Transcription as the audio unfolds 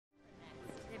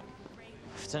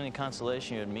it's any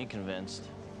consolation, you had me convinced.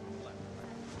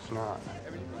 It's not.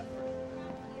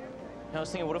 I was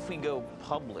thinking, what if we go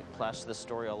public, plaster this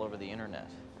story all over the internet?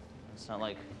 It's not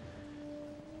like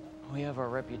we have our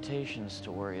reputations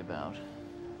to worry about.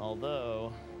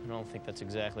 Although, I don't think that's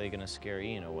exactly going to scare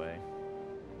Ian away.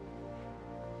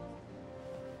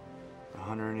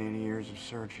 180 years of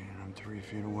searching, and I'm 3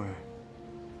 feet away.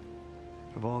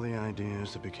 Of all the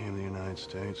ideas that became the United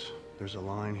States, there's a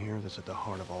line here that's at the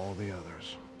heart of all the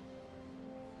others.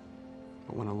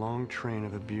 But when a long train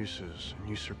of abuses and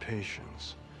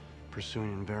usurpations,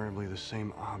 pursuing invariably the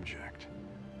same object,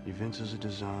 evinces a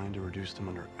design to reduce them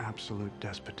under absolute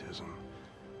despotism,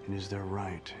 it is their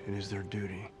right, it is their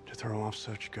duty to throw off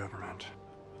such government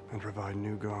and provide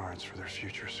new guards for their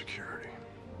future security.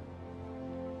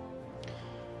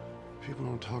 People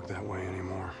don't talk that way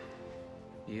anymore.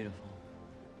 Beautiful.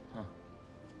 Huh.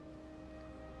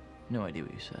 No idea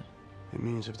what you said. It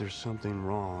means if there's something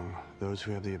wrong, those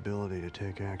who have the ability to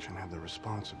take action have the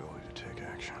responsibility to take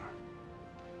action.